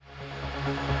Do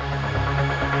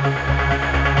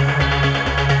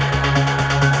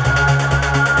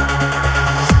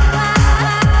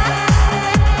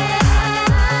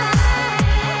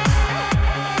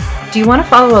you want to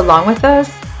follow along with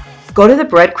us? Go to the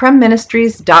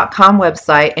breadcrumbministries.com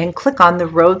website and click on the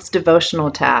Roads Devotional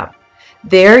tab.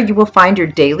 There you will find your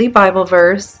daily Bible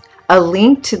verse, a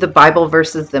link to the Bible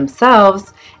verses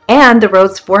themselves, and the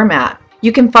Roads format.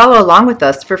 You can follow along with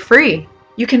us for free.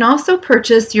 You can also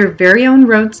purchase your very own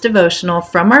Roads Devotional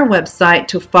from our website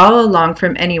to follow along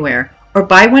from anywhere, or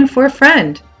buy one for a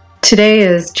friend. Today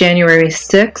is January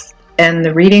 6th. And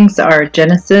the readings are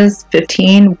Genesis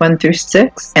 15, 1 through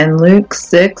 6, and Luke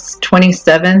 6,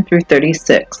 27 through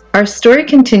 36. Our story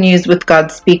continues with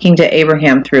God speaking to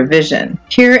Abraham through a vision.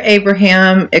 Here,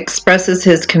 Abraham expresses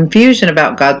his confusion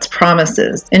about God's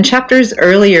promises. In chapters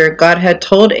earlier, God had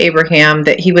told Abraham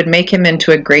that he would make him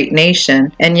into a great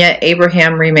nation, and yet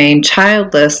Abraham remained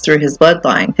childless through his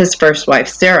bloodline, his first wife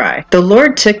Sarai. The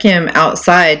Lord took him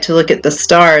outside to look at the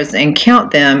stars and count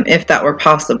them if that were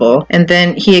possible, and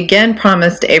then he again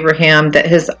promised Abraham that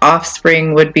his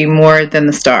offspring would be more than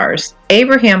the stars.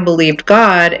 Abraham believed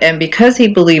God, and because he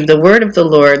believed the word of the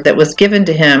Lord that was given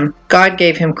to him, God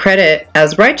gave him credit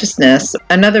as righteousness.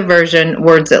 Another version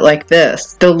words it like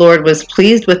this: the Lord was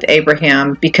pleased with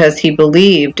Abraham because he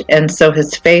believed, and so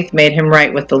his faith made him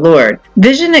right with the Lord.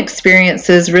 Vision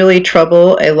experiences really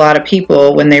trouble a lot of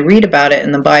people when they read about it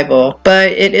in the Bible, but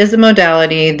it is a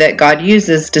modality that God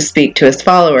uses to speak to his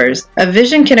followers. A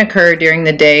vision can occur during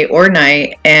the day or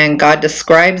night, and God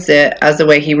describes it as the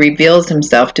way he reveals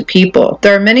himself to people.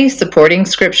 There are many supporting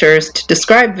scriptures to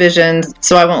describe visions,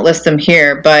 so I won't list them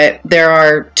here, but there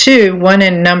are two, one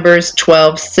in Numbers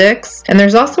 12:6, and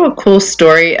there's also a cool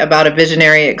story about a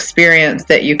visionary experience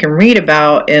that you can read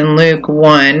about in Luke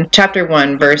 1, chapter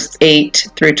 1, verse 8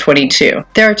 through 22.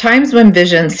 There are times when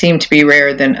visions seem to be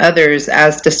rarer than others,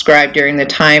 as described during the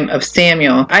time of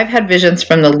Samuel. I've had visions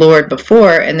from the Lord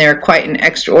before, and they're quite an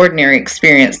extraordinary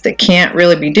experience that can't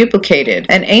really be duplicated.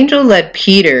 An angel led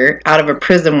Peter out of a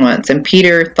prison once, and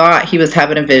Peter thought he was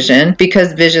having a vision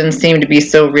because visions seem to be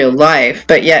so real life,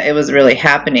 but yet it was really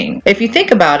happening. If you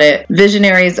think about it,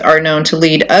 visionaries are known to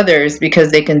lead others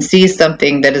because they can see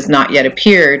something that has not yet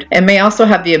appeared, and may also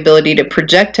have the ability to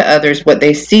project to others what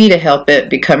they see to help it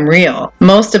become real.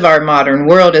 Most of our modern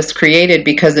world is created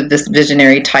because of this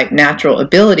visionary type natural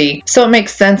ability, so it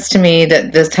makes sense to me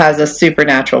that this has a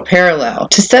supernatural parallel.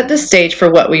 To set the stage for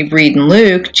what we read in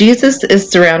Luke, Jesus is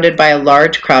surrounded by a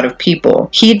large crowd of people.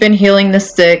 He'd been healing the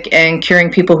sick and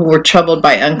curing people who were troubled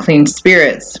by unclean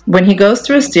spirits, when he goes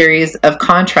through a series of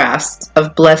contrasts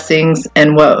of blessings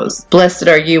and woes. Blessed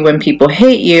are you when people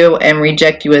hate you and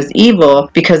reject you as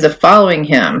evil because of following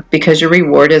him, because your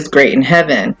reward is great in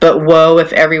heaven. But woe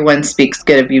if everyone speaks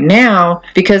good of you now,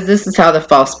 because this is how the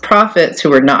false prophets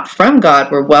who were not from God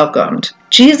were welcomed.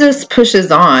 Jesus pushes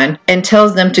on and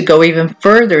tells them to go even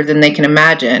further than they can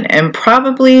imagine and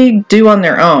probably do on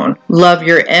their own. Love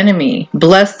your enemy.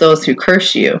 Bless those who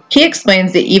curse you. He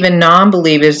explains that even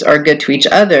non-believers are good to each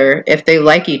other if they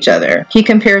like each other. He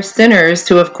compares sinners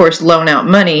who, of course, loan out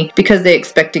money because they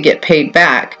expect to get paid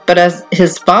back. But as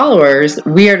his followers,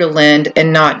 we are to lend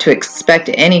and not to expect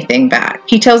anything back.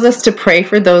 He tells us to pray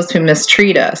for those who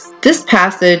mistreat us. This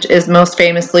passage is most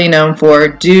famously known for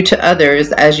do to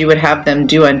others as you would have them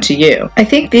do unto you. I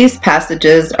think these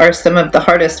passages are some of the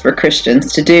hardest for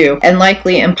Christians to do and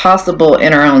likely impossible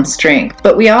in our own strength.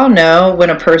 But we all know when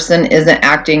a person isn't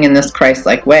acting in this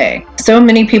Christ-like way. So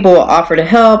many people will offer to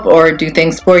help or do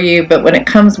things for you, but when it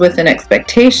comes with an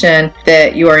expectation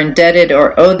that you are indebted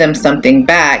or owe them something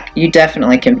back, you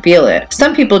definitely can feel it.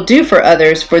 Some people do for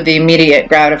others for the immediate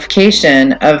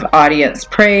gratification of audience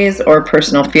praise or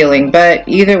personal feeling, but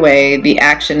either way, the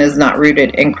action is not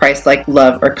rooted in Christ-like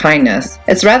love or kindness.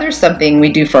 It's rather something we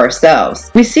do for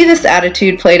ourselves. We see this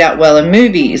attitude played out well in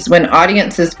movies when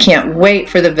audiences can't wait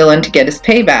for the villain to get his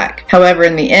payback. However,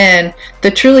 in the end,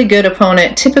 the truly good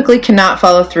opponent typically cannot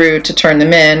follow through to turn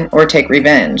them in or take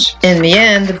revenge. In the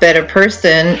end, the better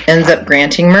person ends up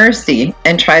granting mercy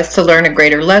and tries to learn a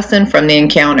greater lesson from the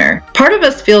encounter. Part of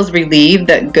us feels relieved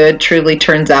that good truly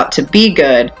turns out to be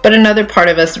good, but another part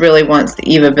of us really wants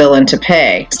the evil villain to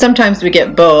pay. Sometimes we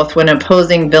get both when an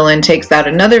opposing villain takes out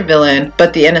another villain,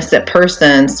 but the innocent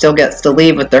person still gets to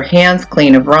leave with their hands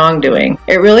clean of wrongdoing.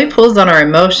 It really pulls on our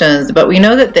emotions, but we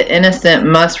know that the innocent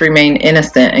must remain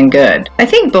innocent and good. I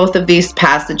think both of these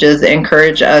passages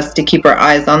encourage us to keep our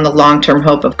eyes on the long-term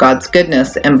hope of God's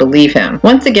goodness and believe Him.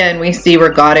 Once again, we see where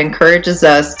God encourages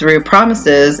us through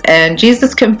promises, and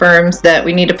Jesus confirms that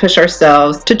we need to push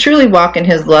ourselves to truly walk in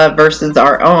His love versus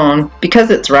our own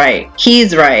because it's right.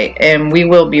 He's right, and we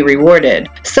will be rewarded.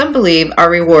 Some believe our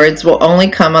rewards will only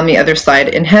come on the other side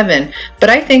in heaven, but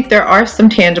I think there are some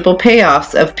tangible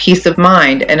payoffs of peace of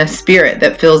mind and a spirit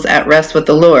that feels at rest with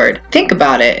the Lord. Think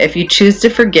about it. If you choose to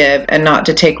forgive and not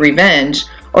to take revenge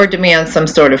or demand some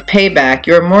sort of payback,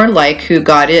 you're more like who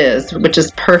God is, which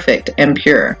is perfect and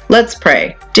pure. Let's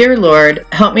pray. Dear Lord,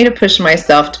 help me to push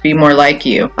myself to be more like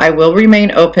you. I will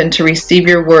remain open to receive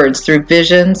your words through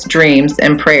visions, dreams,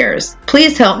 and prayers.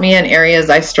 Please help me in areas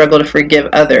I struggle to forgive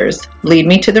others. Lead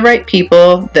me to the right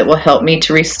people that will help me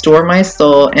to restore my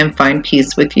soul and find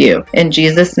peace with you. In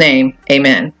Jesus' name,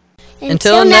 amen.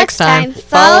 Until next time,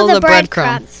 follow the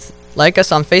breadcrumbs. Like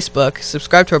us on Facebook,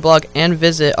 subscribe to our blog, and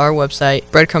visit our website,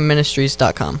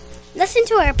 breadcrumbministries.com. Listen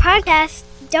to our podcast,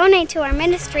 donate to our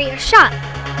ministry, or shop